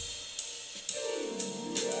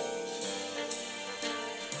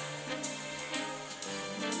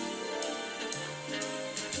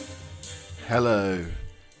Hello,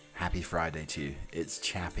 happy Friday to you. It's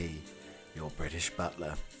Chappie, your British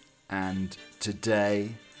butler, and today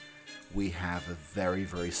we have a very,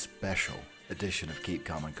 very special edition of Keep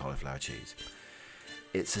Calm and Cauliflower Cheese.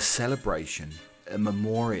 It's a celebration, a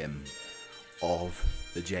memoriam of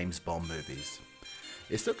the James Bond movies.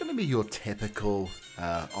 It's not going to be your typical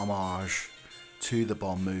homage to the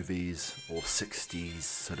Bond movies or 60s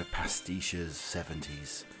sort of pastiches,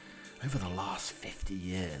 70s. Over the last 50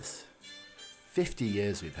 years. 50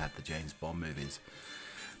 years we've had the James Bond movies.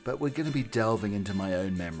 But we're going to be delving into my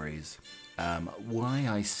own memories. Why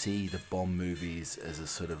I see the Bond movies as a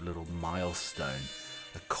sort of little milestone,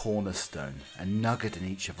 a cornerstone, a nugget in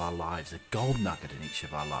each of our lives, a gold nugget in each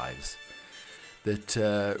of our lives. That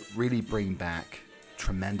really bring back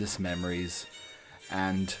tremendous memories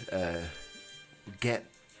and get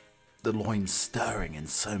the loins stirring in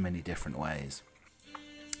so many different ways.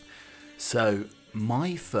 So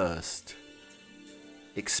my first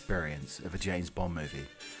experience of a James Bond movie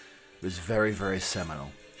was very, very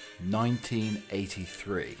seminal.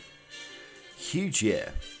 1983. Huge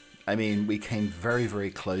year. I mean, we came very,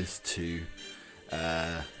 very close to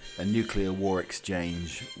a nuclear war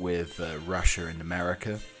exchange with Russia and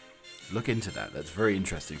America. Look into that. That's a very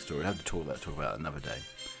interesting story. We'll have to talk about it another day.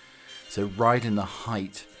 So right in the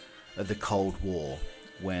height of the Cold War,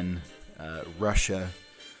 when Russia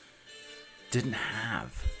didn't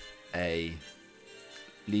have a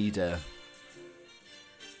leader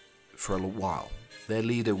for a while. Their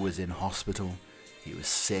leader was in hospital, he was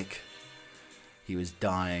sick, he was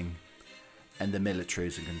dying, and the military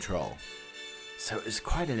was in control. So it was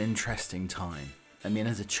quite an interesting time. I mean,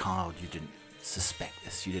 as a child, you didn't suspect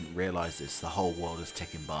this, you didn't realize this, the whole world was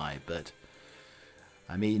ticking by, but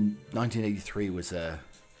I mean, 1983 was a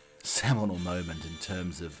seminal moment in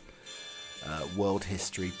terms of world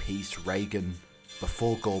history, peace, Reagan,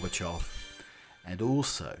 before Gorbachev, and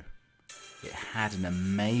also it had an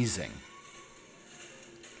amazing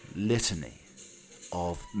litany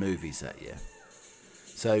of movies that year.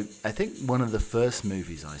 So I think one of the first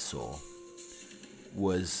movies I saw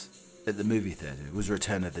was at the movie theatre. It was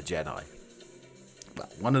Return of the Jedi.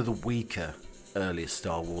 But one of the weaker earliest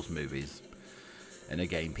Star Wars movies. And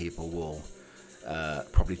again, people will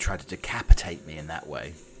probably try to decapitate me in that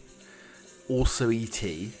way. Also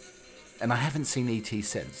E.T., and I haven't seen E.T.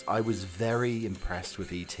 since. I was very impressed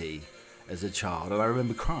with E.T. as a child, and I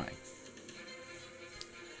remember crying.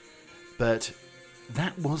 But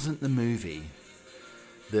that wasn't the movie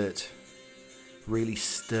that really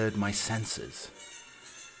stirred my senses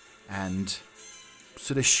and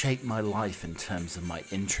sort of shaped my life in terms of my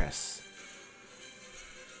interests,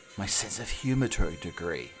 my sense of humour to a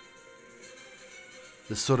degree.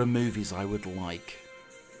 The sort of movies I would like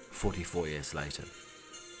 44 years later.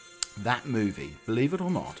 That movie, believe it or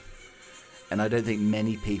not, and I don't think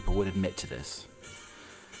many people would admit to this,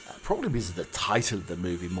 probably because of the title of the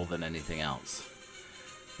movie more than anything else,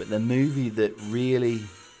 but the movie that really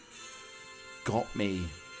got me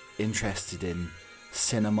interested in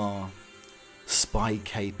cinema, spy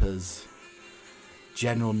capers,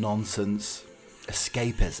 general nonsense,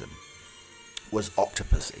 escapism, was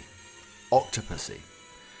Octopussy. Octopussy.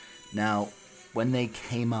 Now, when they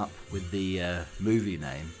came up with the movie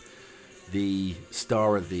name, the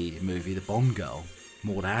star of the movie, the Bond girl,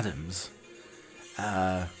 Maud Adams,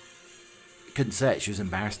 couldn't say it. She was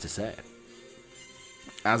embarrassed to say it.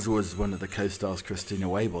 As was one of the co-stars, Christina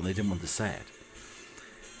Wayborn. They didn't want to say it.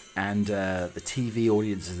 And the TV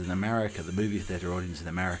audiences in America, the movie theatre audience in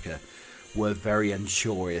America, were very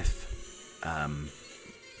unsure if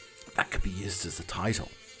that could be used as a title.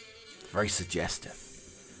 Very suggestive.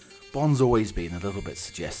 Bond's always been a little bit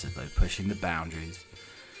suggestive, though, pushing the boundaries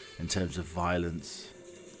in terms of violence,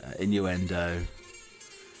 innuendo,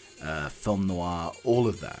 film noir, all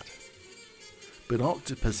of that. But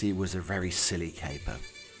Octopussy was a very silly caper.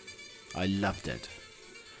 I loved it.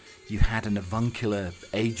 You had an avuncular,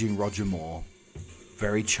 aging Roger Moore,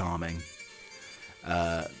 very charming,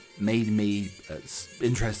 made me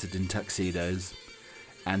interested in tuxedos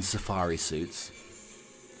and safari suits.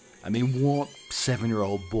 I mean, what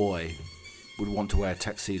 7-year-old boy would want to wear a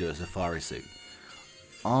tuxedo or safari suit?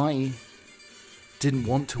 I didn't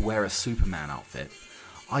want to wear a Superman outfit.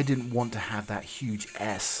 I didn't want to have that huge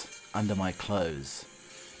S under my clothes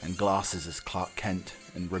and glasses as Clark Kent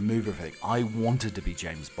and remove everything. I wanted to be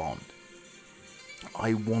James Bond.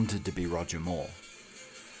 I wanted to be Roger Moore.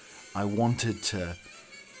 I wanted to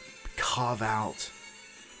carve out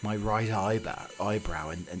my right eyebrow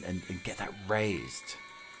and get that raised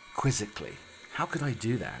quizzically. How could I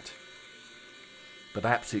do that? But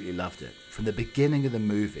I absolutely loved it. From the beginning of the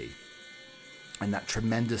movie, And that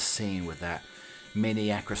tremendous scene with that mini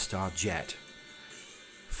Acrostar jet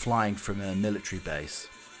flying from a military base,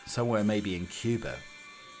 somewhere maybe in Cuba,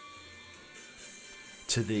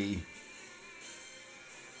 to the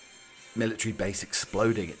military base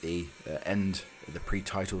exploding at the end of the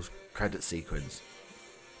pre-titles credit sequence,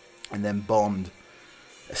 and then Bond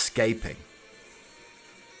escaping,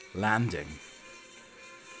 landing,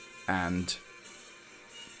 and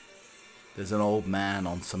there's an old man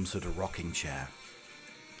on some sort of rocking chair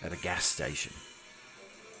at a gas station,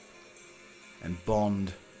 and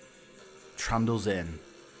Bond trundles in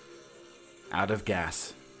out of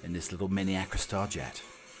gas in this little mini Acrostar jet,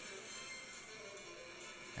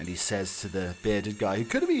 and he says to the bearded guy, who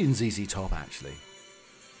could have been ZZ Top actually,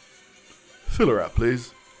 "Fill her up,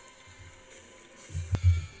 please."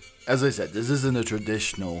 As I said, this isn't a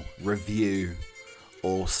traditional review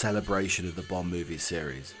or celebration of the Bond movie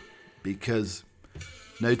series, because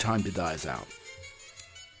No Time to Die is out.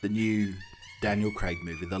 The new Daniel Craig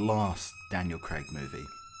movie, the last Daniel Craig movie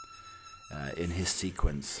in his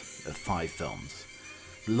sequence of 5 films.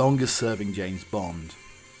 Longest serving James Bond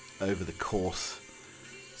over the course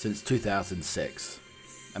since 2006.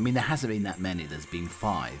 I mean, there hasn't been that many, there's been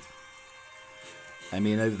 5. I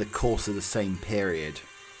mean, over the course of the same period,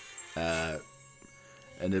 and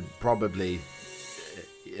probably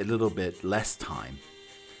a little bit less time,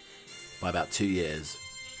 by about 2 years,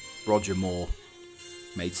 Roger Moore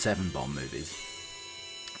made 7 Bond movies.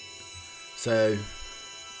 So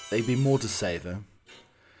they've been more to savour.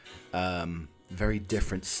 Very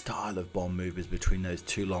different style of Bond movies between those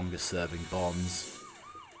 2 longest serving Bonds.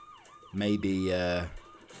 Maybe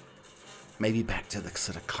back to the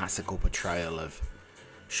sort of classical portrayal of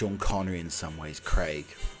Sean Connery in some ways, Craig,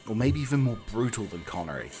 or maybe even more brutal than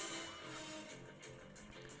Connery.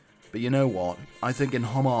 But you know what? I think in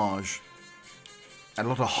homage, and a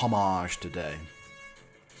lot of homage today.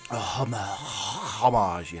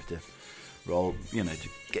 Homage, you have to roll, to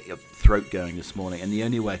get your throat going this morning, and the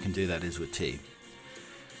only way I can do that is with tea.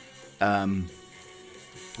 I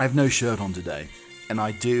have no shirt on today, and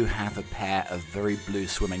I do have a pair of very blue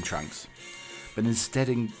swimming trunks, but instead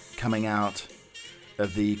of coming out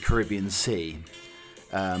of the Caribbean Sea,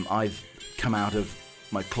 I've come out of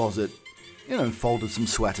my closet, and folded some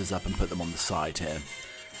sweaters up and put them on the side here,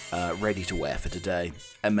 ready to wear for today,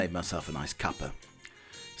 and made myself a nice cuppa.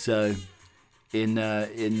 So, in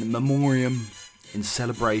memoriam, in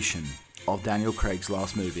celebration of Daniel Craig's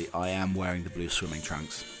last movie, I am wearing the blue swimming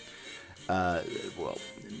trunks. Well,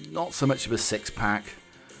 not so much of a 6-pack,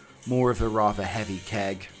 more of a rather heavy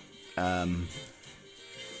keg,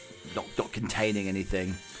 not containing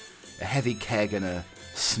anything. A heavy keg and a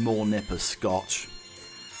small nip of scotch.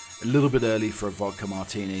 A little bit early for a vodka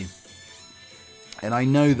martini. And I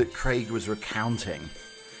know that Craig was recounting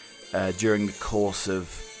during the course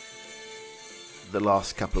of the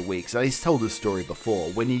last couple of weeks. He's told this story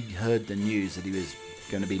before. When he heard the news that he was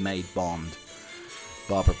going to be made Bond,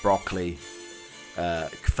 Barbara Broccoli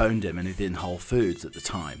phoned him, and he was in Whole Foods at the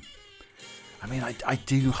time. I mean, I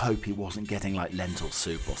do hope he wasn't getting like lentil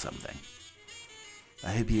soup or something.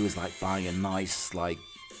 I hope he was like buying a nice, like,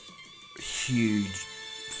 huge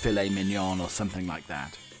filet mignon or something like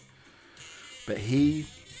that. But he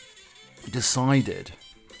decided,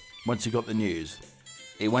 once he got the news,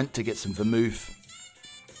 he went to get some vermouth,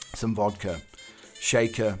 some vodka,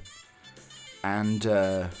 shaker, and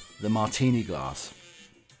the martini glass.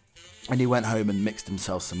 And he went home and mixed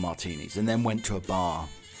himself some martinis, and then went to a bar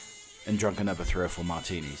and drunk another 3 or 4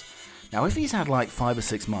 martinis. Now, if he's had like 5 or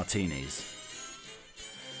 6 martinis,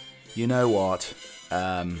 you know what?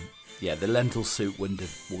 The lentil soup wouldn't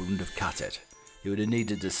have cut it. He would have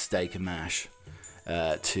needed a steak and mash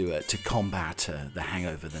to combat the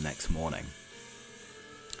hangover the next morning.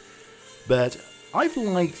 But I've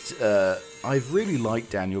really liked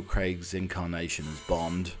Daniel Craig's incarnation as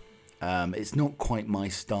Bond. It's not quite my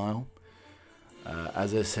style,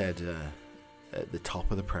 as I said at the top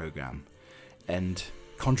of the program, and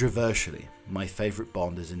controversially, my favourite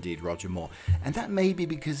Bond is indeed Roger Moore, and that may be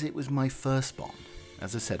because it was my first Bond,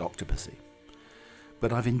 as I said, Octopussy.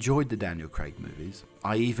 But I've enjoyed the Daniel Craig movies.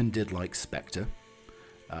 I even did like Spectre.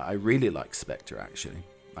 I really liked Spectre, actually.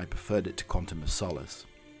 I preferred it to Quantum of Solace.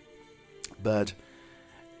 But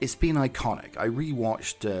it's been iconic. I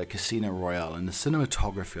rewatched Casino Royale, and the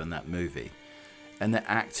cinematography on that movie and the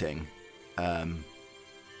acting.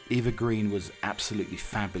 Eva Green was absolutely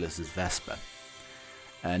fabulous as Vesper.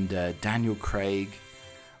 And Daniel Craig,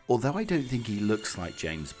 although I don't think he looks like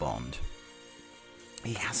James Bond,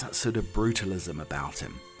 he has that sort of brutalism about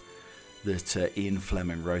him that Ian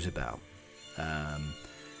Fleming wrote about.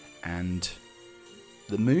 And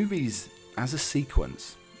the movies, as a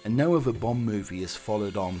sequence, and no other Bond movie is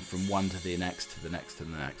followed on from one to the next, to the next, to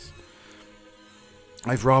the next.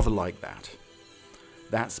 I've rather liked that.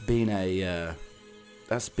 That's been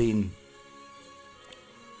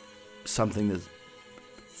something that's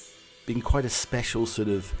been quite a special sort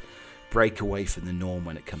of breakaway from the norm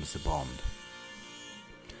when it comes to Bond.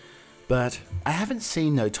 But I haven't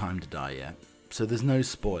seen No Time to Die yet, so there's no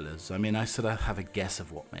spoilers. I mean, I sort of have a guess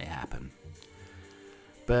of what may happen.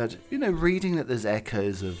 But, reading that there's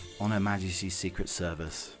echoes of On Her Majesty's Secret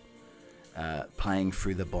Service playing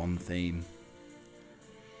through the Bond theme,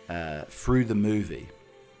 through the movie,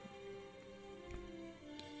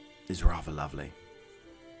 is rather lovely.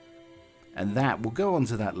 And that, we'll go on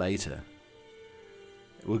to that later.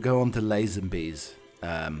 We'll go on to Lazenby's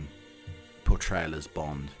portrayal as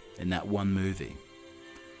Bond in that one movie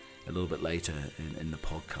a little bit later in the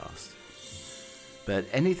podcast. But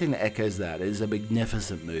anything that echoes that is a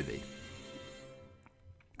magnificent movie.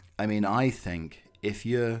 I mean, I think if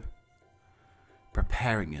you're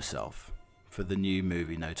preparing yourself for the new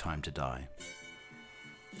movie No Time to Die,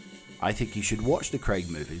 I think you should watch the Craig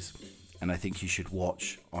movies, and I think you should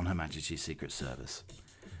watch On Her Majesty's Secret Service.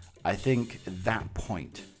 I think at that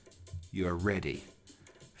point, you are ready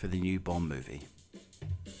for the new Bond movie.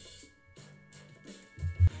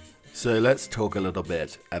 So let's talk a little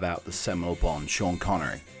bit about the seminal Bond, Sean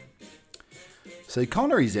Connery. So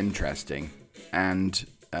Connery's interesting, and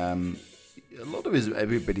a lot of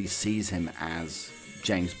everybody sees him as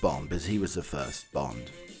James Bond because he was the first Bond,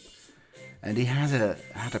 and he had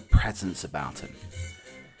a presence about him.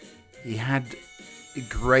 He had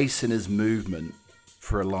grace in his movement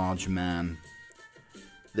for a large man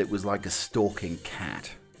that was like a stalking cat.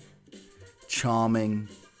 Charming,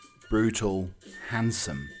 brutal,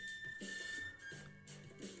 handsome.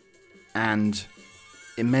 And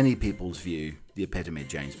in many people's view, the epitome of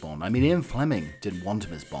James Bond. I mean, Ian Fleming didn't want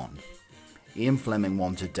him as Bond. Ian Fleming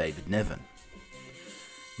wanted David Niven.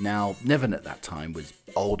 Now, Niven at that time was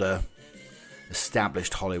older,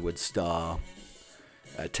 established Hollywood star,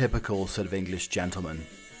 a typical sort of English gentleman,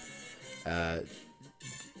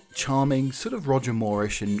 charming, sort of Roger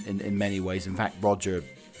Moore-ish in many ways. In fact, Roger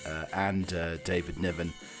and David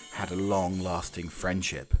Niven had a long-lasting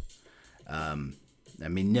friendship. I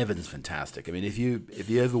mean, Niven's fantastic. I mean, if you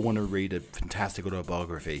ever want to read a fantastic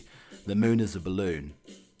autobiography, The Moon is a Balloon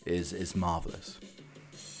is marvelous.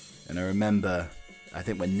 And I remember, I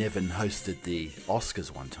think when Niven hosted the Oscars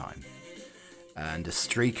one time, and a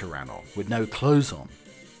streaker ran on with no clothes on,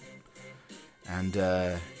 and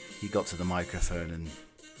he got to the microphone and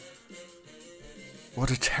what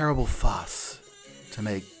a terrible fuss to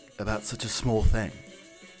make about such a small thing.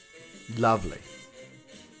 Lovely.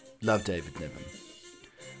 Love David Niven.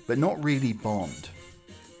 But not really Bond.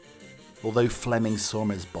 Although Fleming saw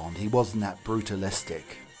him as Bond, he wasn't that brutalistic,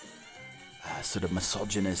 sort of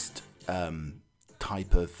misogynist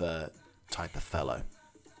type of fellow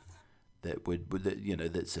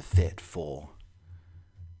that's a fit for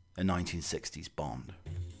a 1960s Bond.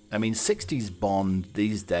 I mean, 60s Bond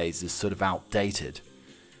these days is sort of outdated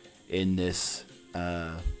in this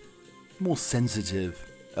more sensitive,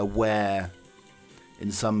 aware,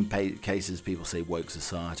 in some cases people say woke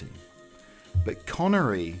society. But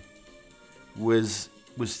Connery was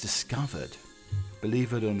discovered,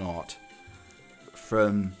 believe it or not,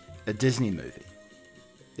 from a Disney movie.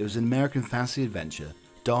 It was an American fantasy adventure,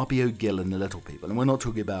 Darby O'Gill and the Little People. And we're not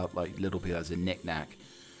talking about like Little People as in Knick Knack,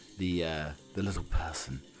 the little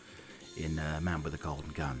person in Man with a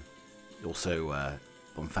Golden Gun. Also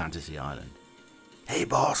on Fantasy Island. Hey,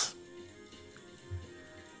 boss!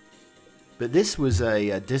 But this was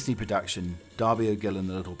a Disney production, Darby O'Gill and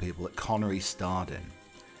the Little People, that Connery starred in.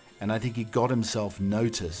 And I think he got himself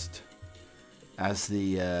noticed as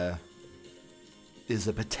there's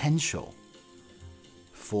a potential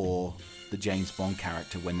for the James Bond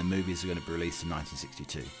character when the movies are going to be released in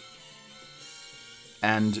 1962.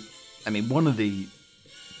 And, I mean, one of the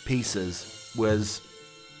pieces was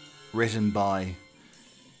written by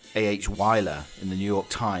A.H. Weiler in the New York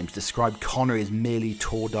Times, described Connery as merely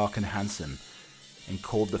tall, dark and handsome, and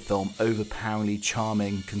called the film overpoweringly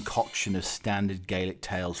charming concoction of standard Gaelic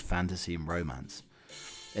tales, fantasy and romance.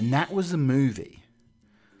 And that was the movie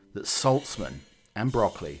that Saltzman and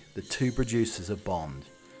Broccoli, the two producers of Bond,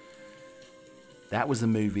 that was the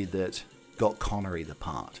movie that got Connery the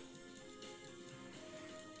part.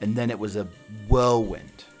 And then it was a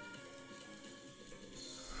whirlwind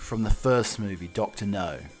from the first movie, Dr.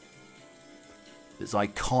 No. It's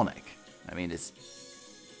iconic. I mean, it's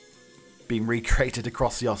been recreated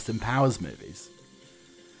across the Austin Powers movies.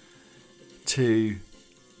 To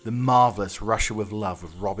the marvellous Russia with Love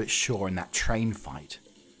with Robert Shaw in that train fight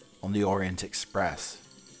on the Orient Express.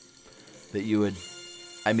 That you would,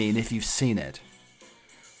 I mean, if you've seen it,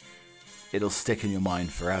 it'll stick in your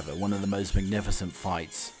mind forever. One of the most magnificent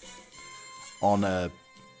fights on a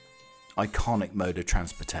iconic mode of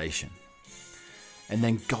transportation. And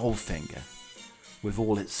then Goldfinger, with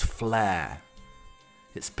all its flair,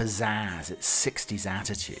 its pizzazz, its 60s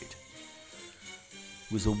attitude,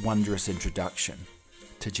 was a wondrous introduction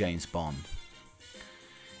to James Bond.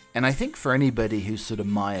 And I think for anybody who's sort of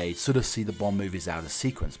my age, sort of see the Bond movies out of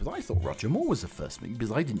sequence, but I thought Roger Moore was the first movie,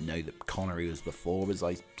 because I didn't know that Connery was before, because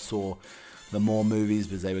I saw the Moore movies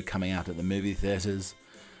because they were coming out at the movie theatres.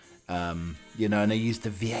 You know, and they used to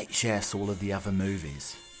VHS all of the other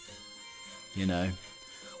movies, you know,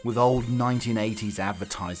 with old 1980s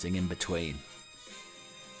advertising in between.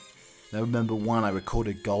 I remember one, I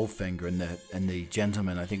recorded Goldfinger, and the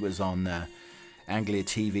gentleman, I think it was on Anglia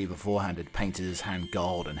TV beforehand, had painted his hand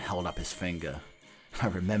gold and held up his finger. I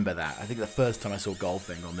remember that. I think the first time I saw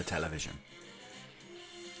Goldfinger on the television.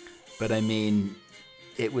 But I mean,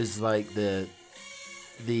 it was like the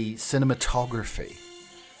cinematography,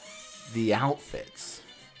 the outfits,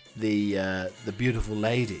 the beautiful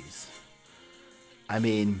ladies. I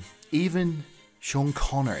mean, even Sean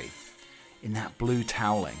Connery in that blue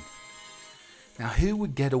toweling. Now, who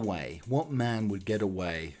would get away? What man would get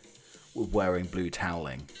away with wearing blue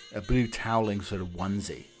toweling? A blue toweling sort of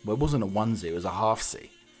onesie. Well, it wasn't a onesie, it was a half-see.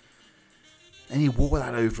 And he wore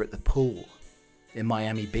that over at the pool in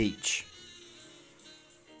Miami Beach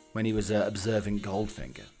when he was observing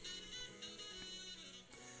Goldfinger.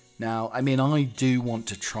 Now, I mean, I do want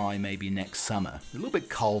to try maybe next summer. A little bit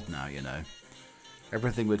cold now, you know.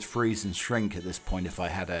 Everything would freeze and shrink at this point if I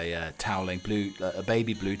had a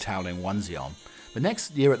baby blue toweling onesie on. But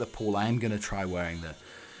next year at the pool, I am going to try wearing the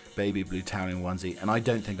baby blue toweling onesie, and I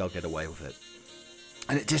don't think I'll get away with it.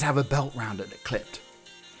 And it did have a belt round it that clipped.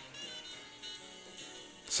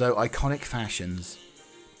 So, iconic fashions,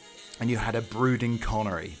 and you had a brooding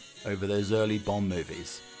Connery over those early Bond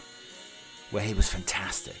movies, where he was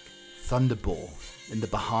fantastic. Thunderball in the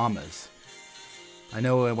Bahamas. I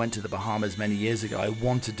know I went to the Bahamas many years ago. I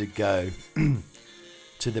wanted to go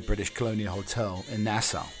to the British Colonial Hotel in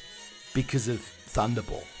Nassau because of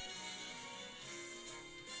Thunderball.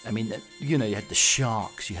 I mean, you know, you had the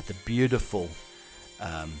sharks, you had the beautiful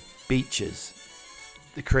beaches,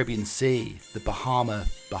 the Caribbean Sea, the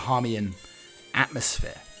Bahamian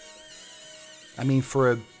atmosphere. I mean,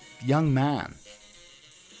 for a young man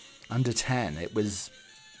under 10, it was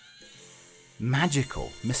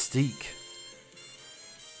magical, mystique.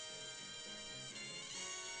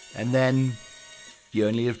 And then You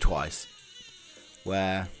Only Live Twice,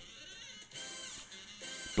 where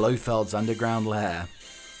Blofeld's underground lair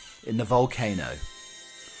in the volcano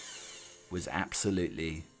was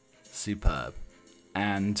absolutely superb.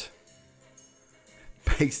 And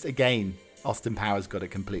based again, Austin Powers got it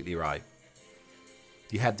completely right.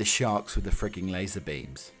 You had the sharks with the freaking laser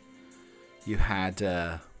beams. You had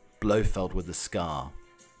Blofeld with the scar.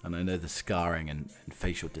 And I know the scarring and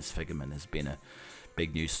facial disfigurement has been a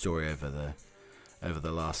big news story over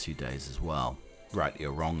the last few days as well, rightly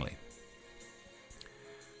or wrongly.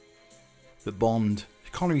 But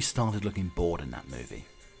Connery started looking bored in that movie.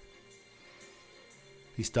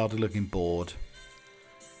 He started looking bored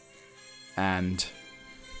and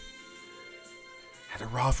had a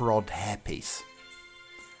rather odd hairpiece.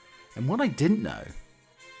 And what I didn't know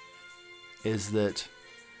is that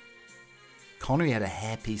Connery had a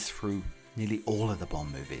hairpiece through nearly all of the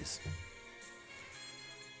Bond movies.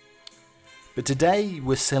 But today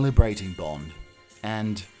we're celebrating Bond,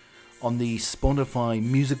 and on the Spotify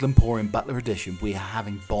Musical Emporium Butler Edition we are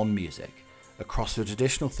having Bond music across the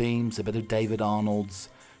traditional themes, a bit of David Arnold's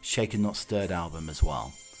Shaken Not Stirred album as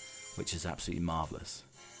well, which is absolutely marvellous.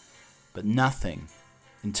 But nothing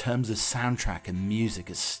in terms of soundtrack and music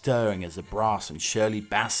as stirring as the brass and Shirley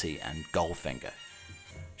Bassey and Goldfinger.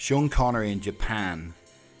 Sean Connery in Japan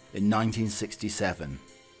in 1967,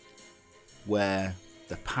 where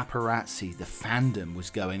the paparazzi, the fandom was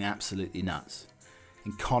going absolutely nuts.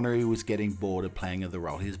 And Connery was getting bored of playing the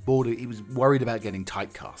role. He was worried about getting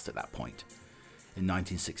typecast at that point in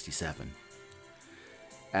 1967.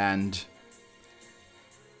 And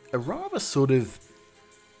a rather sort of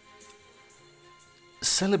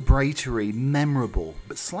celebratory, memorable,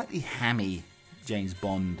 but slightly hammy James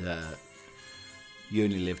Bond, You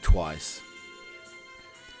Only Live Twice,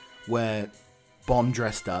 where Bond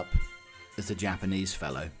dressed up as a Japanese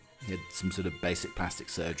fellow. He had some sort of basic plastic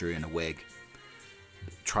surgery and a wig.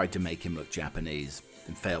 Tried to make him look Japanese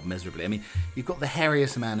and failed miserably. I mean, you've got the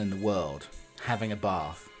hairiest man in the world having a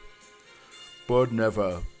bath bird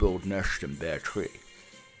never build nest in bare tree.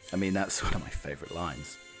 I mean, that's one of my favourite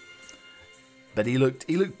lines. But he looked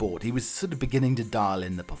bored. He was sort of beginning to dial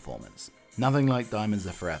in the performance. Nothing like Diamonds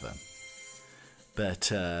Are Forever.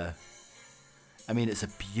 But, I mean, it's a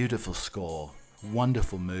beautiful score.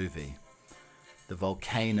 Wonderful movie. The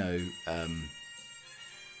volcano.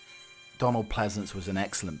 Donald Pleasance was an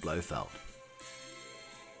excellent Blofeld.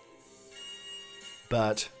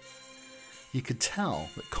 But you could tell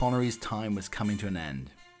that Connery's time was coming to an end.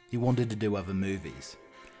 He wanted to do other movies.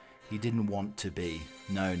 He didn't want to be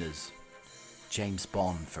known as James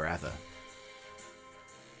Bond forever.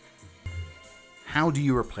 How do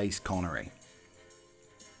you replace Connery?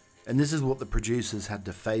 And this is what the producers had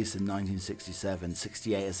to face in 1967,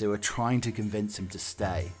 68 as they were trying to convince him to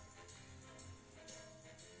stay.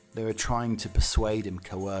 They were trying to persuade him,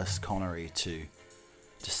 coerce Connery to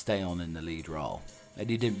stay on in the lead role. And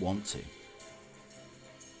he didn't want to.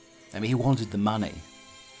 I mean, he wanted the money.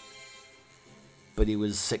 But he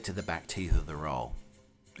was sick to the back teeth of the role.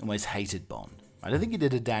 Always hated Bond. I don't think he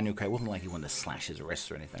did a Daniel Craig. It wasn't like he wanted to slash his wrists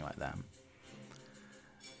or anything like that.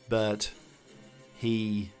 But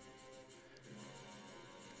he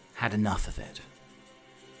had enough of it.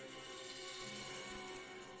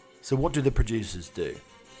 So what do the producers do?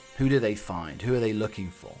 Who do they find? Who are they looking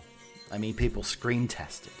for? I mean, people screen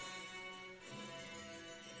tested.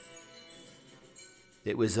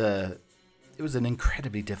 It was an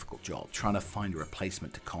incredibly difficult job trying to find a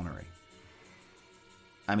replacement to Connery.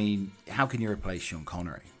 I mean, how can you replace Sean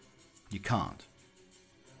Connery? You can't.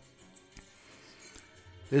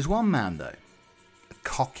 There's one man, though, a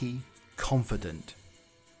cocky, confident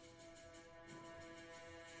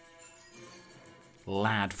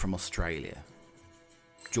lad from Australia,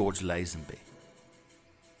 George Lazenby.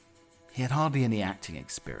 He had hardly any acting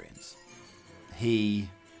experience. He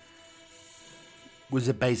was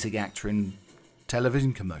a basic actor in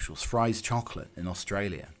television commercials, Fry's Chocolate in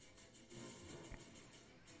Australia.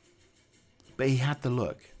 But he had the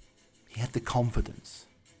look. He had the confidence.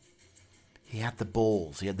 He had the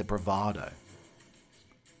balls. He had the bravado.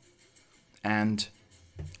 And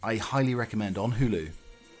I highly recommend on Hulu,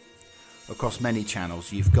 across many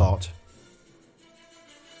channels, you've got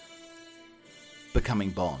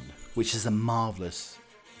Becoming Bond, which is a marvellous,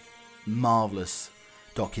 marvellous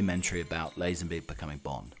documentary about Lazenby becoming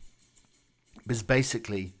Bond. Because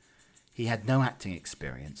basically, he had no acting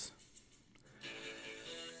experience.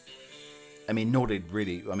 I mean, nor did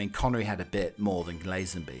really... I mean, Connery had a bit more than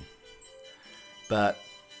Lazenby. But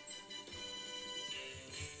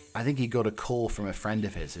I think he got a call from a friend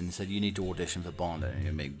of his and said, you need to audition for Bond.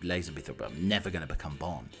 And Lazenby thought, I'm never going to become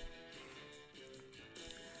Bond.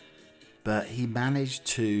 But he managed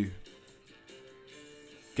to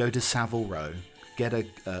go to Savile Row, get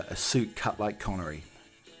a suit cut like Connery.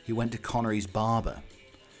 He went to Connery's barber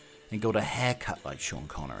and got a haircut like Sean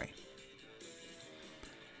Connery.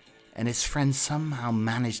 And his friend somehow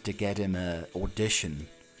managed to get him an audition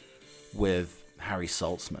with Harry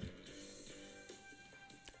Saltzman,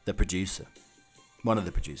 the producer, one of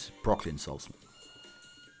the producers, Broccoli and Saltzman.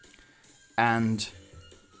 And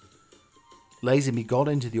Lazenby got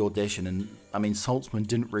into the audition, and I mean, Saltzman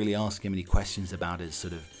didn't really ask him any questions about his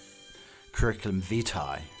sort of curriculum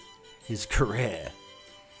vitae, his career.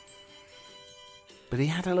 But he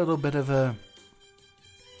had a little bit of a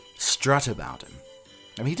strut about him.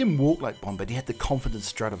 I mean, he didn't walk like Bond, but he had the confident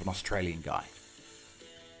strut of an Australian guy.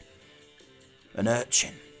 An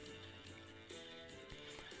urchin.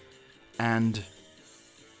 And,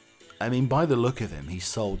 I mean, by the look of him, he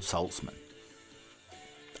sold Saltzman.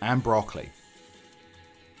 And Broccoli.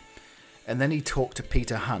 And then he talked to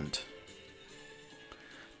Peter Hunt,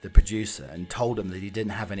 the producer, and told him that he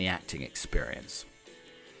didn't have any acting experience.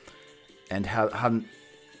 And Hunt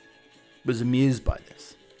was amused by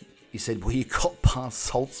this. He said, well, you got past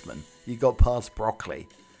Saltzman, you got past Broccoli.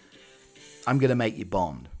 I'm going to make you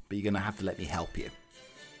Bond, but you're going to have to let me help you.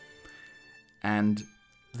 And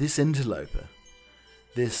this interloper,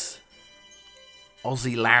 this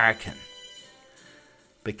Aussie larrikin,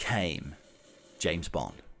 became James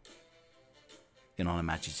Bond in On Her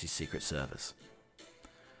Majesty's Secret Service.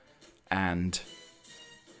 And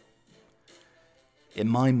in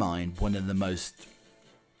my mind, one of the most...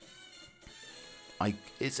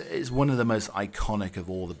 It's one of the most iconic of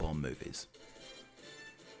all the Bond movies.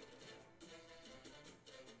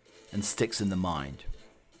 And sticks in the mind.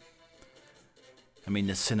 I mean,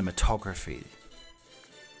 the cinematography.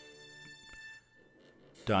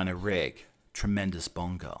 Diana Rigg, tremendous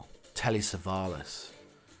Bond girl. Telly Savalas,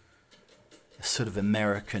 a sort of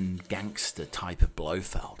American gangster type of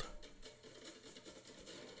Blofeld.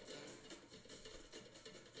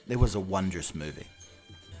 it was a wondrous movie.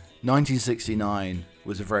 1969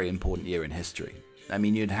 was a very important year in history. I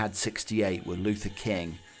mean, you'd had 68 with Luther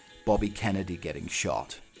King, Bobby Kennedy getting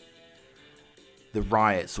shot, the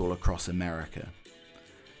riots all across America.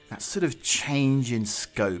 That sort of change in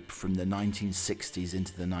scope from the 1960s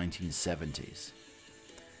into the 1970s.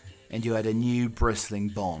 And you had a new bristling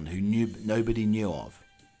Bond who nobody knew of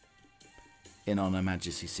in On Her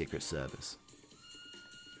Majesty's Secret Service.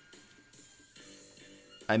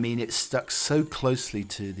 I mean, it stuck so closely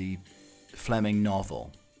to the Fleming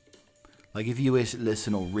novel. Like if you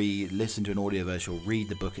listen to an audio version or read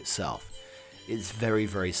the book itself, it's very,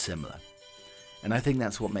 very similar. And I think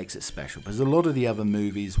that's what makes it special, because a lot of the other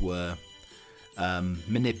movies were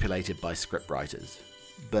manipulated by scriptwriters.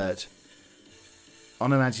 But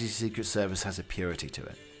On Her Majesty's Secret Service has a purity to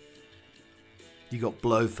it. You got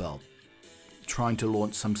Blofeld trying to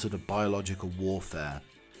launch some sort of biological warfare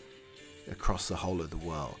across the whole of the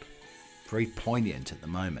world. Very poignant at the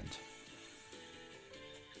moment.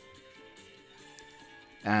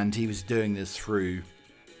 And he was doing this through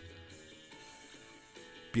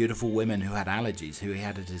beautiful women who had allergies, who he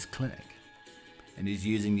had at his clinic. And he's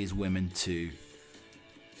using these women to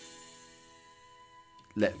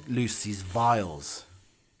let loose these vials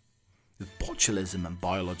of botulism and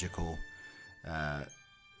biological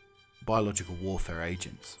warfare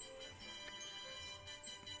agents.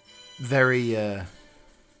 Very, it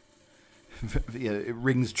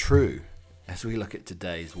rings true as we look at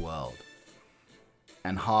today's world,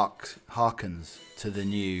 and harkens to the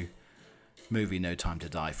new movie No Time to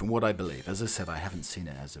Die, from what I believe. As I said, I haven't seen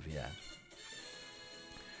it as of yet.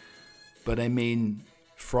 But I mean,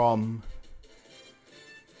 from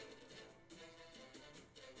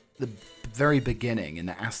the very beginning in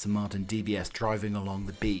the Aston Martin DBS driving along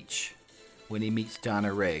the beach when he meets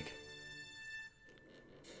Diana Rigg,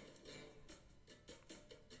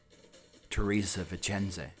 Teresa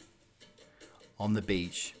Vicenza on the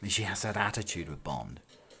beach, and she has that attitude with Bond.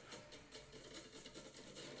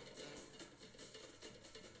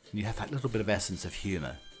 And you have that little bit of essence of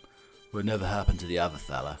humour. Would never happen to the other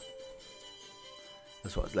fella.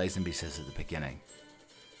 That's what Lazenby says at the beginning.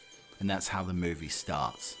 And that's how the movie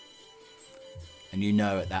starts. And you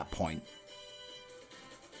know at that point,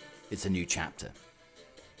 it's a new chapter.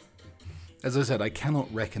 As I said, I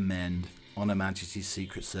cannot recommend On Her Majesty's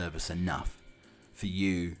Secret Service enough for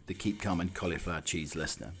you, the Keep Calm and Cauliflower Cheese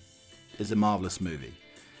listener. It's a marvellous movie.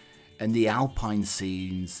 And the Alpine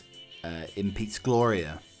scenes in Pete's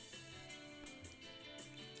Gloria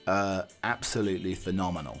are absolutely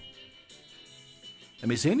phenomenal. I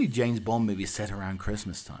mean, it's the only James Bond movie set around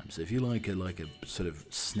Christmas time. So if you like a sort of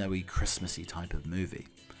snowy, Christmassy type of movie,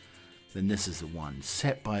 then this is the one.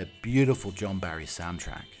 Set by a beautiful John Barry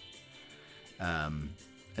soundtrack. And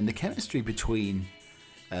the chemistry between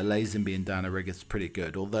Lazenby and Diana Rigg is pretty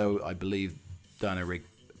good. Although I believe Diana Rigg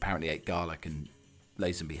apparently ate garlic and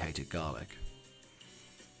Lazenby hated garlic.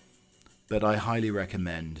 But I highly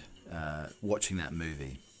recommend watching that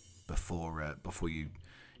movie before you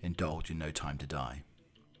indulge in No Time to Die.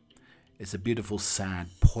 It's a beautiful, sad,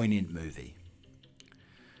 poignant movie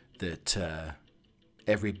that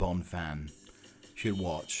every Bond fan should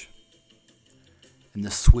watch. And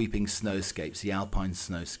the sweeping snowscapes, the Alpine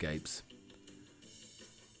snowscapes,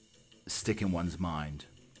 stick in one's mind,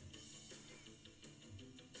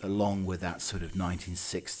 along with that sort of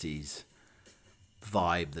 1960s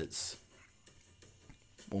vibe that's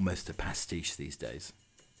almost a pastiche these days.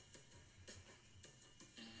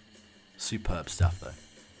 Superb stuff, though.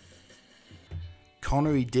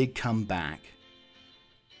 Connery did come back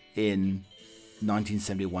in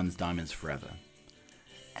 1971's Diamonds Forever,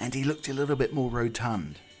 and he looked a little bit more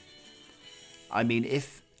rotund. I mean,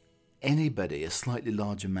 if anybody, a slightly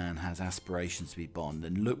larger man, has aspirations to be Bond,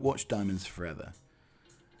 then watch Diamonds Forever.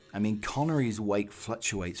 I mean, Connery's weight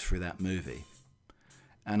fluctuates through that movie,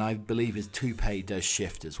 and I believe his toupee does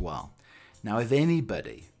shift as well. Now, if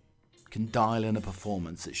anybody can dial in a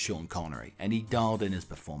performance, it's Sean Connery, and he dialed in his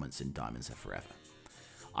performance in Diamonds Are Forever.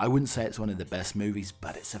 I wouldn't say it's one of the best movies,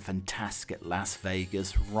 but it's a fantastic Las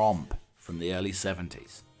Vegas romp from the early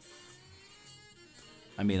 70s.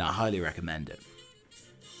 I mean, I highly recommend it.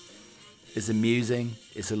 It's amusing,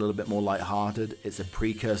 it's a little bit more lighthearted, it's a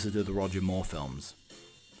precursor to the Roger Moore films.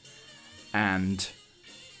 And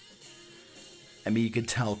I mean, you could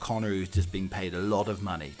tell Connery was just being paid a lot of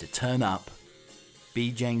money to turn up,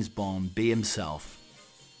 be James Bond, be himself,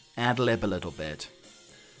 ad-lib a little bit,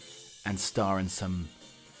 and star in some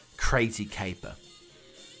crazy caper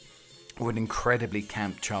or an incredibly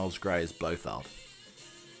camp Charles Gray as Blofeld.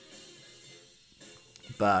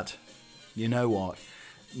 But you know what?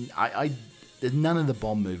 there's none of the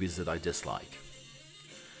Bond movies that I dislike.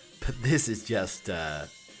 But this is just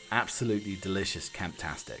absolutely delicious,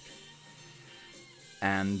 camptastic.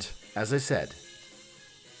 And as I said,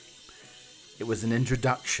 it was an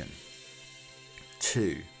introduction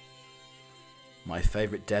to my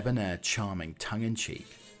favourite debonair, charming, tongue-in-cheek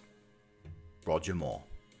Roger Moore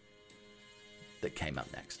that came up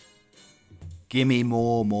next. Gimme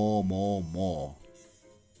more, more, more, more.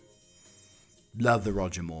 Love the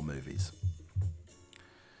Roger Moore movies.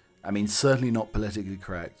 I mean, certainly not politically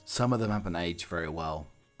correct. Some of them haven't aged very well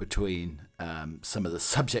between some of the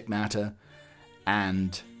subject matter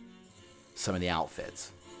and some of the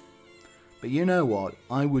outfits. But you know what?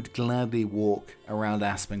 I would gladly walk around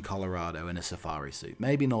Aspen, Colorado in a safari suit.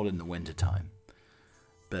 Maybe not in the wintertime,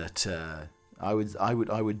 but I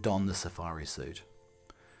would don the safari suit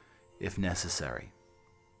if necessary.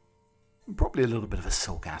 Probably a little bit of a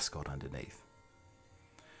silk ascot underneath.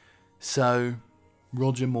 So,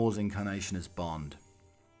 Roger Moore's incarnation as Bond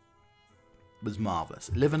was marvellous.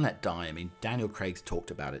 Live and Let Die, I mean, Daniel Craig's talked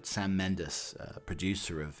about it. Sam Mendes,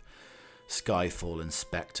 producer of Skyfall and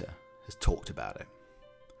Spectre, has talked about it.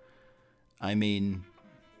 I mean,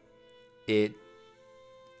 it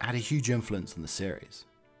had a huge influence on the series.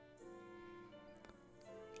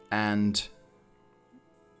 And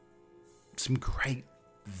some great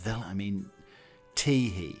villain. I mean,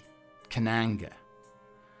 Teehee, Kananga,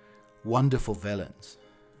 wonderful villains.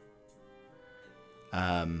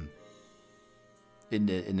 In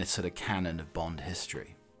the sort of canon of Bond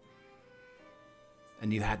history.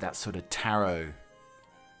 And you had that sort of tarot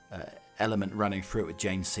element running through it with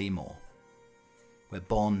Jane Seymour, where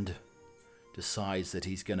Bond decides that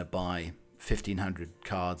he's going to buy 1,500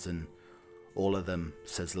 cards and all of them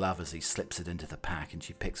says love as he slips it into the pack, and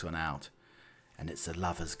she picks one out and it's a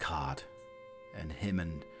lover's card, and him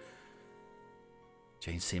and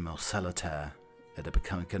Jane Seymour Solitaire are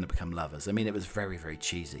going to become lovers. I mean, it was very, very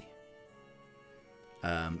cheesy.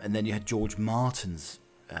 And then you had George Martin's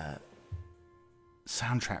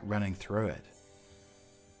soundtrack running through it.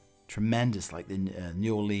 Tremendous, like the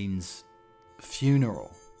New Orleans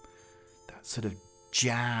funeral. That sort of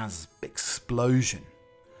jazz explosion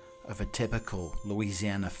of a typical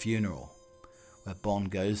Louisiana funeral where Bond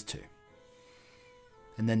goes to.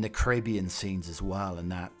 And then the Caribbean scenes as well.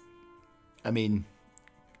 And that, I mean,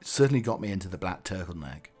 certainly got me into the black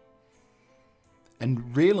turtleneck.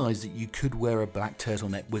 And realised that you could wear a black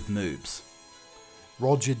turtleneck with moobs.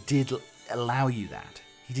 Roger did allow you that.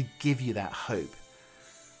 He did give you that hope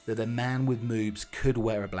that a man with moobs could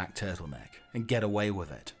wear a black turtleneck and get away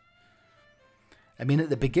with it. I mean, at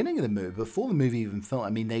the beginning of the movie, before the movie even filmed,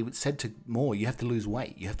 I mean, they said to Moore, you have to lose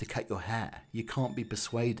weight. You have to cut your hair. You can't be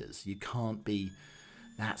persuaders. You can't be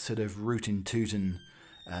that sort of rootin' tootin'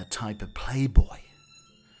 type of playboy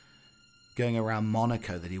going around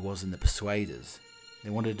Monaco that he was in the Persuaders. They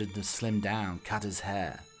wanted him to slim down, cut his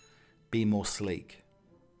hair, be more sleek.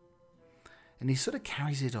 And he sort of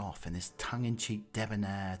carries it off in this tongue-in-cheek,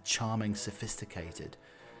 debonair, charming, sophisticated,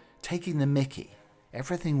 taking the mickey.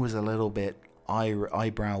 Everything was a little bit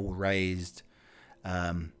eyebrow raised,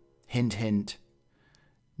 hint, hint,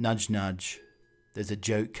 nudge, nudge, there's a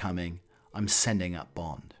joke coming, I'm sending up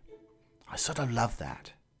Bond. I sort of love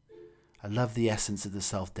that. I love the essence of the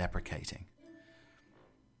self-deprecating.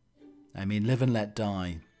 I mean, Live and Let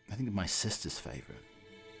Die, I think my sister's favourite.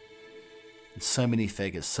 And so many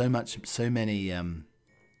figures, so many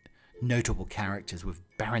notable characters with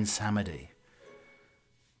Baron Samedi,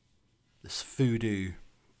 this voodoo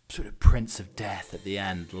sort of prince of death at the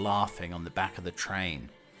end, laughing on the back of the train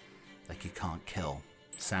like you can't kill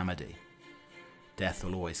Samedi. Death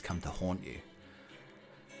will always come to haunt you.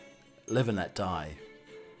 Live and Let Die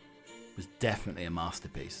was definitely a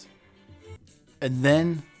masterpiece. And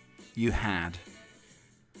then you had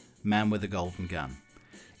Man with a Golden Gun.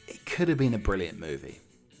 It could have been a brilliant movie,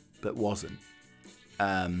 but wasn't.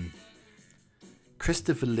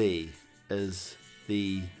 Christopher Lee as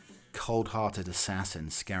the cold-hearted assassin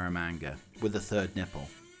Scaramanga with a third nipple.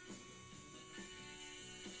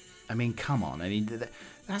 I mean, come on. I mean,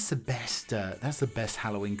 that's the best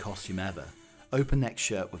Halloween costume ever. Open neck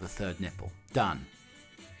shirt with a third nipple. Done.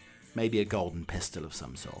 Maybe a golden pistol of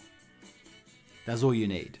some sort. That's all you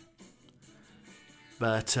need.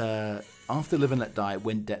 But after Live and Let Die,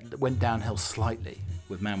 it went downhill slightly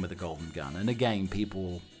with Man with a Golden Gun. And again,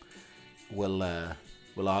 people will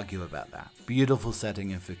argue about that. Beautiful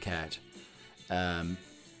setting in Phuket.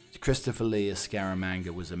 Christopher Lee as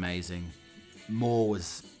Scaramanga was amazing. Moore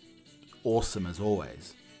was awesome as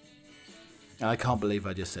always. And I can't believe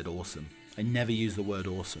I just said awesome. I never use the word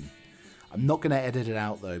awesome. I'm not going to edit it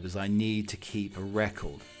out though, because I need to keep a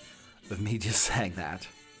record of me just saying that.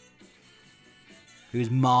 He was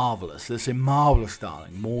marvellous. Let's say marvellous,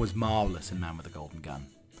 darling. Moore was marvellous in Man with the Golden Gun.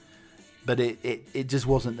 But it just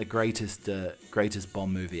wasn't the greatest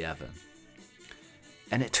Bond movie ever.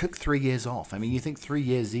 And it took 3 years off. I mean, you think 3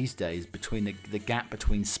 years these days between the gap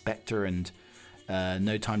between Spectre and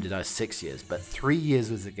No Time to Die is 6 years. But 3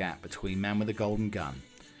 years was the gap between Man with the Golden Gun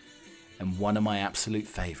and one of my absolute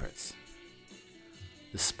favourites,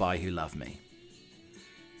 The Spy Who Loved Me,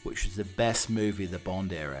 which was the best movie of the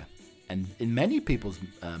Bond era. And in many people's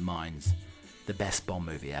minds, the best Bond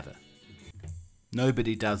movie ever.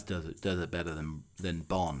 Nobody does it better than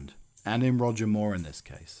Bond. And in Roger Moore in this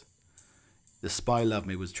case. The Spy Who Loved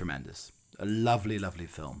Me was tremendous. A lovely, lovely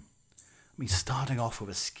film. I mean, starting off with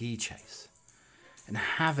a ski chase and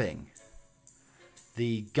having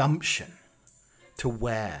the gumption to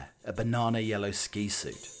wear a banana yellow ski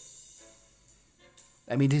suit.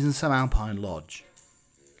 I mean, he's in some alpine lodge.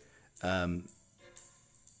 In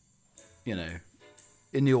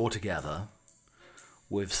the Altogether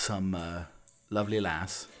with some lovely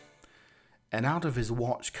lass. And out of his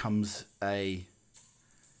watch comes a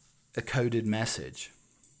coded message.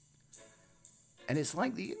 And it's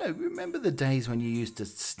like, remember the days when you used to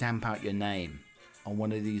stamp out your name on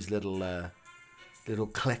one of these little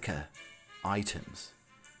clicker items?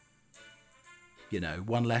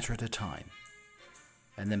 One letter at a time.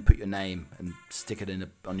 And then put your name and stick it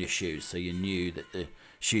on your shoes so you knew that the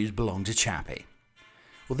shoes belonged to Chappie.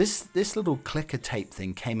 Well, this little clicker tape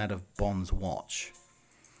thing came out of Bond's watch,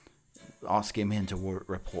 asking him to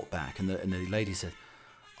report back. And the lady said,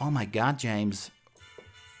 "Oh my God, James,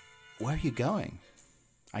 where are you going?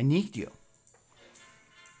 I need you."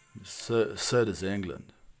 So does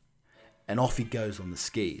England. And off he goes on the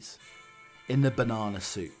skis, in the banana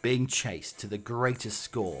suit, being chased to the greatest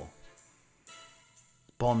score.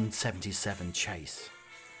 Bond 77 chase,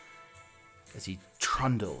 as he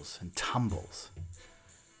trundles and tumbles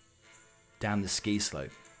down the ski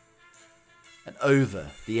slope and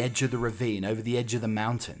over the edge of the ravine, over the edge of the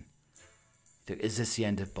mountain. Is this the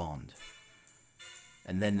end of Bond?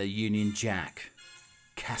 And then the Union Jack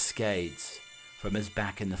cascades from his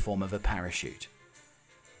back in the form of a parachute.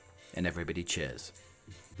 And everybody cheers.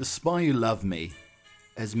 The Spy Who Loved Me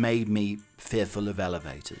has made me fearful of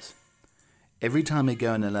elevators. Every time I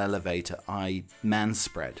go in an elevator, I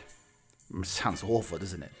manspread. Sounds awful,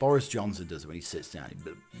 doesn't it? Boris Johnson does it when he sits down.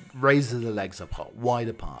 He raises the legs up wide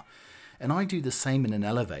apart. And I do the same in an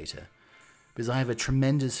elevator because I have a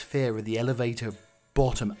tremendous fear of the elevator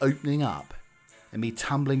bottom opening up and me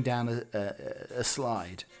tumbling down a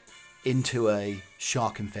slide into a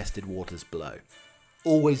shark-infested waters below.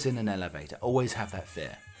 Always in an elevator. Always have that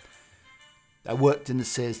fear. I worked in the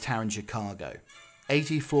Sears Tower in Chicago.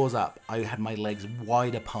 80 floors up, I had my legs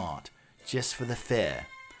wide apart just for the fear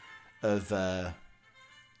of,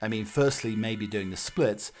 firstly, maybe doing the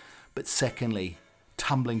splits, but secondly,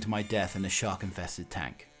 tumbling to my death in a shark-infested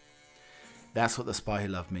tank. That's what The Spy Who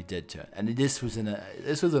Loved Me did to it. And this was an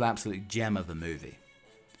absolute gem of a movie.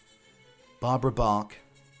 Barbara Bach,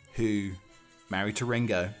 who married to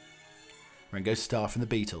Ringo Starr from the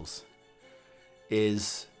Beatles,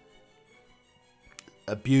 is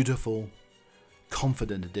a beautiful,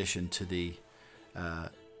 confident addition to the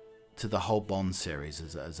whole Bond series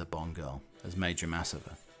as a Bond girl, as Major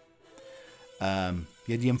Massiver. You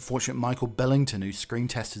had the unfortunate Michael Billington, who screen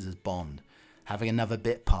tested as Bond, having another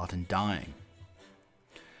bit part and dying.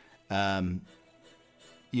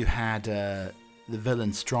 You had the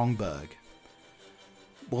villain Stromberg.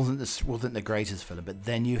 Wasn't the greatest villain, but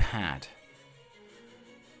then you had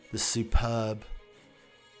the superb,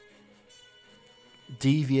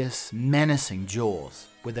 devious, menacing Jaws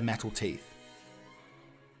with the metal teeth.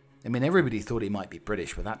 I mean, everybody thought he might be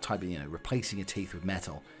British with that type of, replacing a teeth with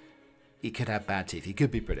metal. He could have bad teeth. He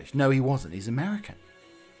could be British. No, he wasn't. He's American.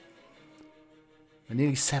 And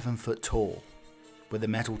nearly 7 foot tall with the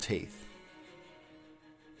metal teeth.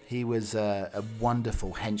 He was a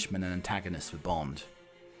wonderful henchman and antagonist for Bond.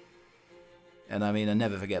 And I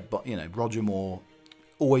never forget, Roger Moore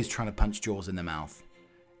always trying to punch Jaws in the mouth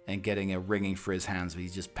and getting a ringing for his hands when he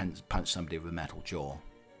just punched somebody with a metal jaw.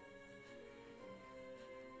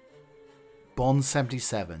 Bond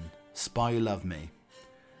 77, Spy Who Loved Me,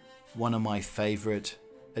 one of my favourite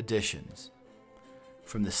additions.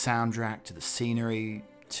 From the soundtrack to the scenery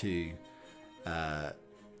to, the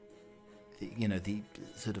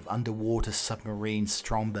sort of underwater submarine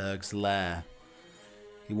Stromberg's lair.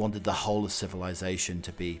 He wanted the whole of civilization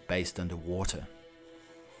to be based underwater.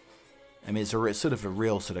 It's a sort of a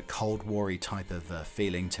real sort of Cold War-y type of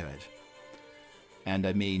feeling to it. And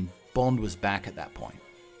Bond was back at that point.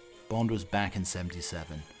 Bond was back in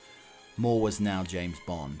 77 Moore was now James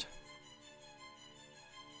Bond.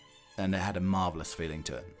 And it had a marvellous feeling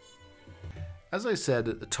to it. As I said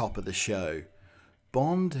at the top of the show,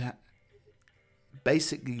 Bond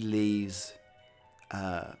basically leaves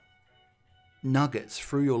nuggets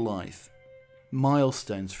through your life,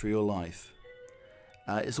 milestones through your life.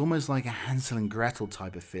 It's almost like a Hansel and Gretel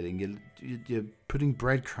type of feeling. You're putting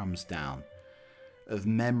breadcrumbs down of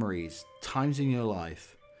memories, times in your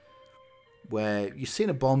life where you've seen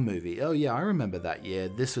a Bond movie. Oh yeah, I remember that year.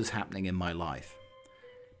 This was happening in my life.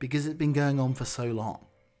 Because it's been going on for so long.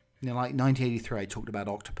 Like 1983, I talked about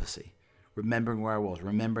Octopussy. Remembering where I was,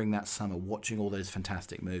 remembering that summer, watching all those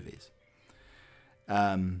fantastic movies.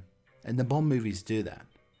 And the Bond movies do that.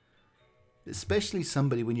 Especially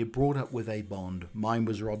somebody, when you're brought up with a Bond, mine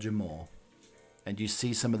was Roger Moore, and you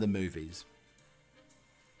see some of the movies.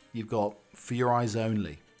 You've got For Your Eyes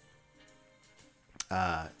Only,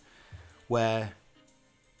 where,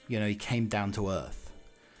 he came down to earth,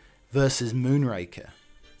 versus Moonraker,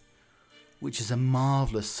 which is a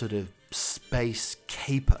marvellous sort of space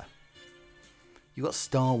caper. You've got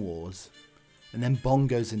Star Wars, and then Bond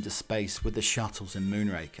goes into space with the shuttles in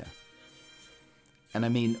Moonraker. And I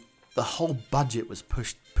mean, the whole budget was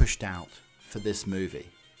pushed out for this movie.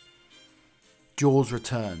 Jaws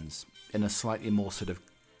returns in a slightly more sort of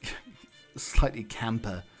slightly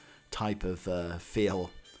camper type of feel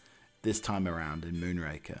this time around in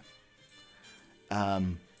Moonraker.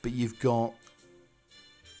 But you've got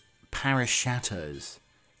Paris chateaus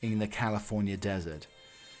in the California desert.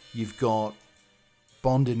 You've got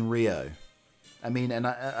Bond in Rio. I mean, and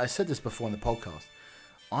I said this before in the podcast.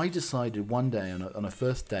 I decided one day on a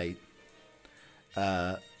first date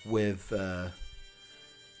with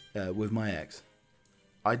my ex,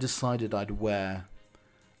 I decided I'd wear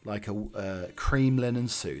like a cream linen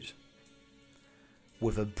suit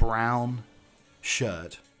with a brown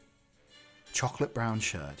shirt, chocolate brown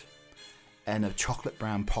shirt, and a chocolate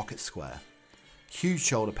brown pocket square, huge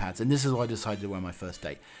shoulder pads. And this is what I decided to wear on my first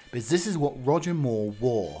date, because this is what Roger Moore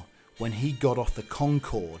wore when he got off the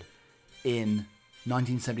Concorde in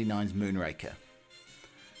 1979's Moonraker,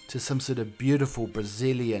 to some sort of beautiful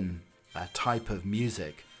Brazilian type of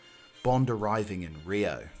music, Bond arriving in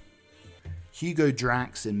Rio. Hugo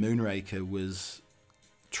Drax in Moonraker was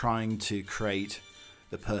trying to create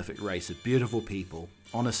the perfect race of beautiful people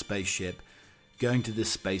on a spaceship going to this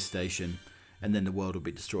space station, and then the world would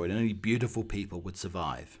be destroyed and only beautiful people would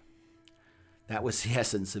survive. That was the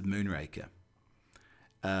essence of Moonraker.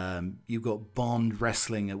 You've got Bond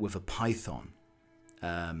wrestling with a python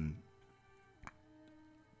in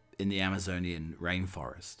the Amazonian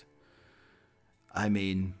rainforest. I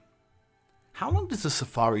mean, how long does a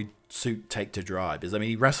safari suit take to dry? Because, I mean,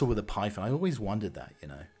 he wrestled with a python. I always wondered that,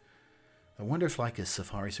 I wonder if, like, a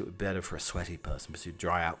safari suit would be better for a sweaty person because he'd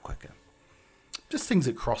dry out quicker. Just things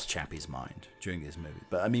that crossed Chappie's mind during this movie.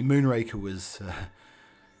 But, I mean, Moonraker was,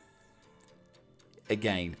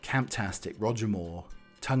 again, camptastic, Roger Moore,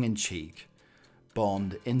 tongue-in-cheek,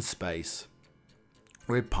 Bond in space,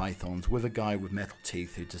 with pythons, with a guy with metal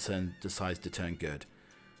teeth who decides to turn good.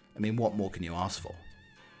 I mean, what more can you ask for?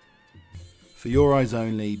 For Your Eyes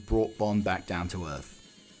Only brought Bond back down to earth,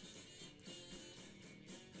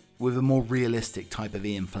 with a more realistic type of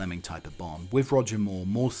Ian Fleming type of Bond, with Roger Moore,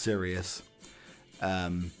 more serious.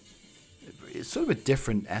 It's sort of a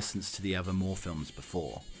different essence to the other Moore films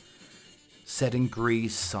before. Set in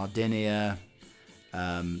Greece, Sardinia.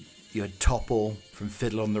 You had Topol from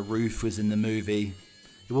Fiddler on the Roof was in the movie.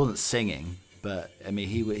 He wasn't singing, but I mean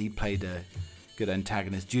he played a good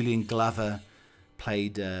antagonist. Julian Glover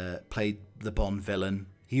played the Bond villain.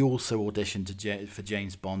 He also auditioned for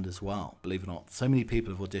James Bond as well. Believe it or not, so many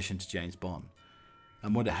people have auditioned to James Bond. I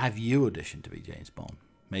wonder, have you auditioned to be James Bond?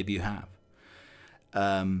 Maybe you have.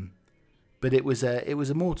 But it was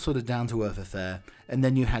a more sort of down to earth affair. And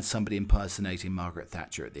then you had somebody impersonating Margaret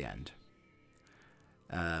Thatcher at the end,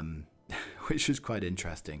 which was quite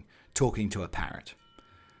interesting. Talking to a parrot.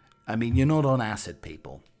 I mean, you're not on acid,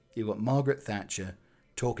 people. You've got Margaret Thatcher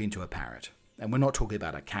talking to a parrot. And we're not talking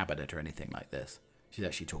about a cabinet or anything like this. She's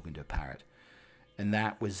actually talking to a parrot. And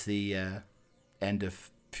that was the end of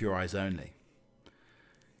For Your Eyes Only.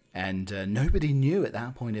 And nobody knew at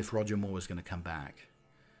that point if Roger Moore was going to come back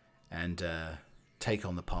and take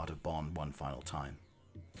on the part of Bond one final time.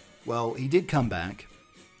 Well, he did come back,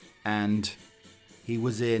 and he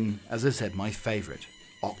was in, as I said, my favourite,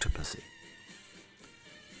 Octopussy.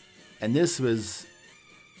 And this was,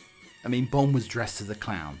 I mean, Bond was dressed as a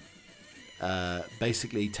clown,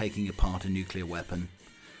 basically taking apart a nuclear weapon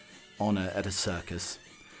at a circus.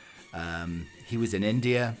 He was in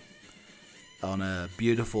India on a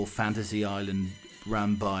beautiful fantasy island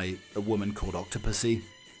run by a woman called Octopussy,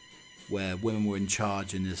 where women were in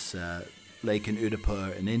charge in this lake in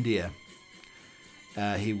Udaipur in India.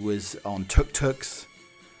 He was on tuk-tuks,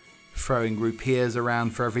 throwing rupees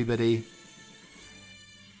around for everybody.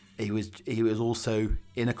 He was also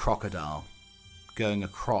in a crocodile, going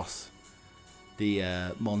across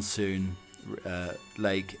the monsoon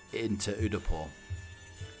lake into Udaipur,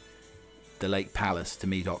 the lake palace, to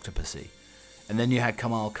meet Octopussy. And then you had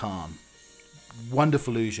Kamal Khan,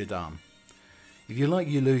 wonderful Ujjadan. If you like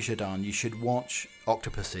Ujjadan, you should watch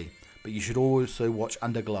Octopussy, but you should also watch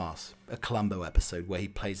Under Glass, a Columbo episode where he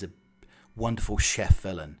plays a wonderful chef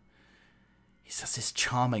villain. He has this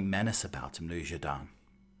charming menace about him, Ujjadan,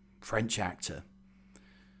 French actor.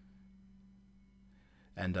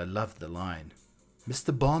 And I love the line,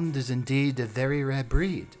 "Mr. Bond is indeed a very rare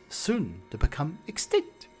breed, soon to become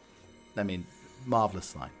extinct." I mean,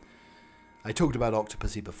 marvellous line. I talked about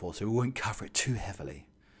Octopussy before, so we won't cover it too heavily.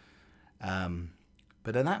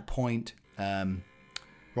 But at that point,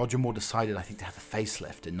 Roger Moore decided, I think, to have a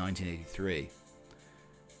facelift in 1983.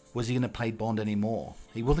 Was he going to play Bond anymore?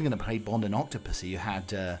 He wasn't going to play Bond in Octopussy. You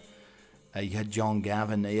had John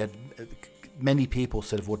Gavin. You had many people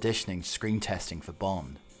sort of auditioning, screen testing for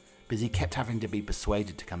Bond, because he kept having to be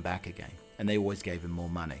persuaded to come back again, and they always gave him more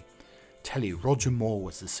money. Tell you, Roger Moore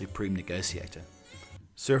was the supreme negotiator.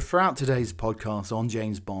 So throughout today's podcast on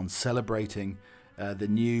James Bond, celebrating the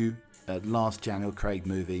new last Daniel Craig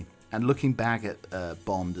movie, and looking back at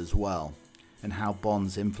Bond as well, and how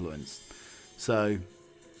Bond's influenced. So,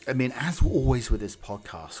 I mean, as always with this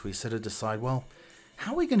podcast, we sort of decide, well,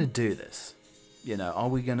 how are we going to do this? You know, are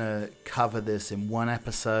we going to cover this in one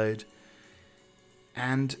episode?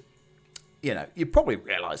 And, you know, you probably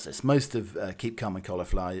realise this. Most of Keep Calm and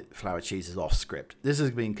Cauliflower Cheese is off script. This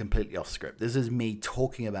has been completely off script. This is me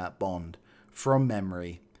talking about Bond from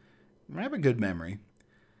memory. I have a good memory.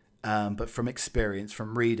 But from experience,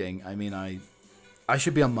 from reading, I mean, I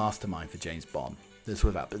should be on Mastermind for James Bond.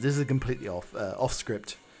 But this is completely off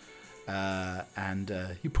script,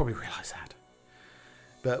 and you probably realise that.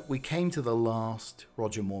 But we came to the last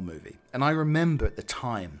Roger Moore movie, and I remember at the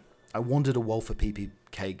time I wanted a Walther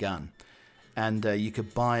PPK gun, and you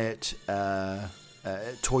could buy it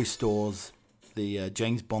at toy stores, the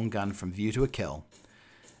James Bond gun from View to a Kill,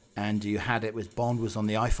 and you had it with Bond was on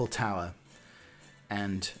the Eiffel Tower.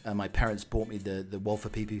 And my parents bought me the Walther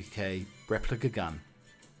PPK replica gun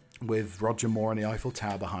with Roger Moore on the Eiffel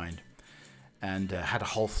Tower behind, and had a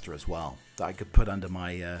holster as well that I could put under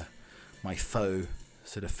my my faux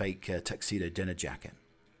sort of fake tuxedo dinner jacket.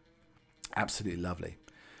 Absolutely lovely.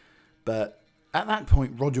 But at that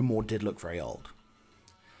point, Roger Moore did look very old.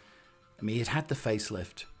 I mean, he'd had the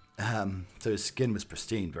facelift, so his skin was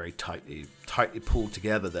pristine, very tightly pulled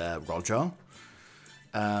together there, Roger.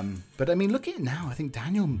 But I mean, look at it now. I think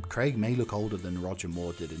Daniel Craig may look older than Roger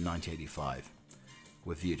Moore did in 1985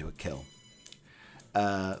 with View to a Kill.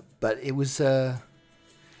 But it was an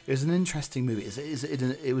interesting movie.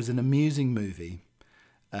 It was an amusing movie,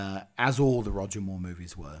 as all the Roger Moore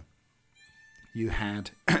movies were. You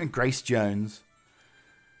had Grace Jones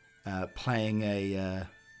playing a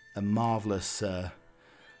marvelous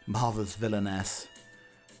villainess.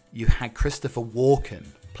 You had Christopher Walken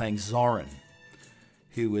playing Zorin,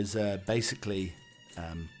 who was basically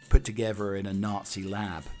put together in a Nazi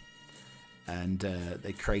lab, and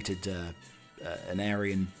they created an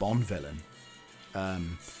Aryan Bond villain.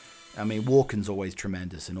 I mean, Walken's always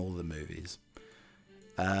tremendous in all the movies.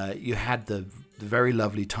 You had the very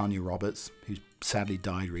lovely Tanya Roberts, who sadly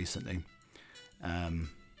died recently,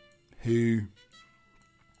 who,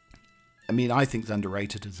 I mean, I think is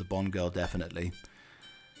underrated as a Bond girl, definitely.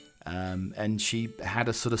 And she had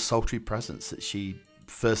a sort of sultry presence that she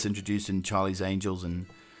first introduced in Charlie's Angels, and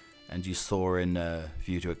you saw in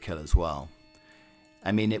View to a Kill as well.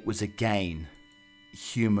 I mean, it was again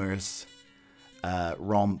humorous,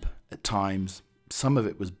 romp at times. Some of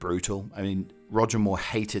it was brutal. I mean, Roger Moore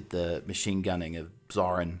hated the machine gunning of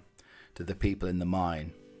Zorin to the people in the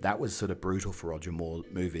mine. That was sort of brutal for Roger Moore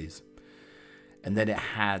movies. And then it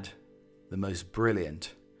had the most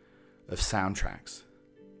brilliant of soundtracks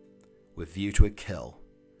with View to a Kill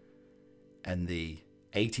and the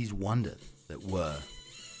 80s wonder that were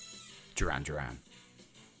Duran Duran.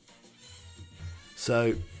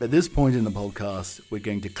 So at this point in the podcast, we're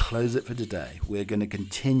going to close it for today. We're going to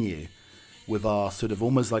continue with our sort of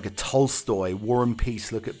almost like a Tolstoy War and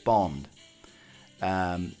Peace look at Bond.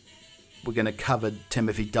 We're going to cover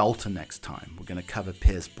Timothy Dalton next time. We're going to cover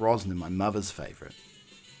Pierce Brosnan, my mother's favourite.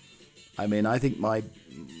 I mean, I think my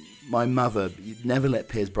mother, you'd never let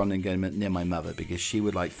Pierce Brosnan go near my mother, because she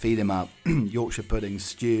would like feed him up Yorkshire pudding,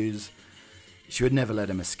 stews, She would never let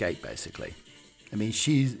him escape, basically. I mean,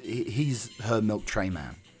 he's her milk tray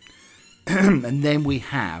man. And then we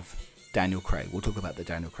have Daniel Craig. We'll talk about the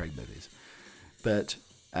Daniel Craig movies. But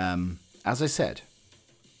as I said,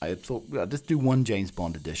 I thought, well, let's do one James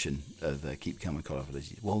Bond edition of Keep Coming, Call of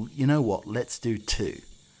Duty. Well, you know what? Let's do two.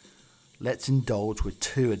 Let's indulge with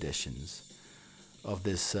two editions of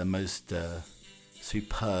this most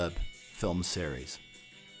superb film series.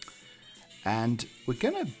 And we're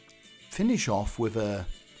going to finish off with a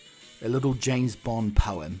little James Bond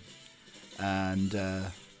poem. And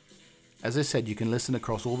as I said, you can listen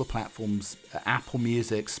across all the platforms, Apple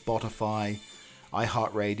Music, Spotify,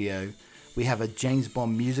 iHeartRadio. We have a James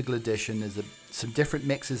Bond musical edition. There's some different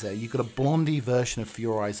mixes there. You've got a Blondie version of For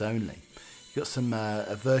Your Eyes Only. You've got some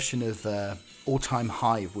a version of All Time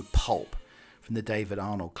High with Pulp from the David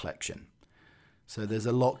Arnold collection. So there's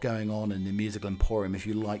a lot going on in the musical emporium if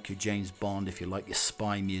you like your James Bond, if you like your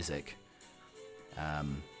spy music.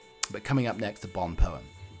 But coming up next, the Bond poem.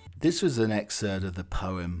 This was an excerpt of the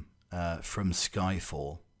poem from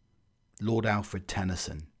Skyfall. Lord Alfred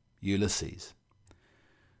Tennyson, Ulysses.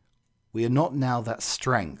 We are not now that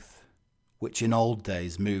strength which in old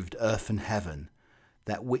days moved earth and heaven.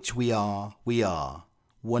 That which we are,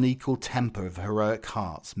 one equal temper of heroic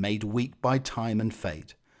hearts, made weak by time and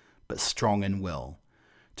fate, but strong in will,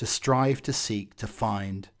 to strive, to seek, to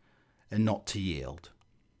find, and not to yield.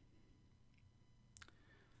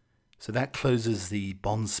 So that closes the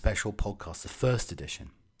Bond Special podcast, the first edition.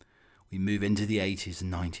 We move into the 80s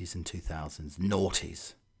and 90s and 2000s,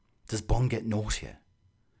 noughties. Does Bond get naughtier?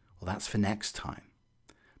 Well, that's for next time.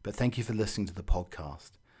 But thank you for listening to the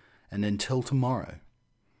podcast. And until tomorrow,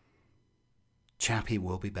 Chappie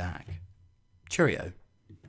will be back. Cheerio.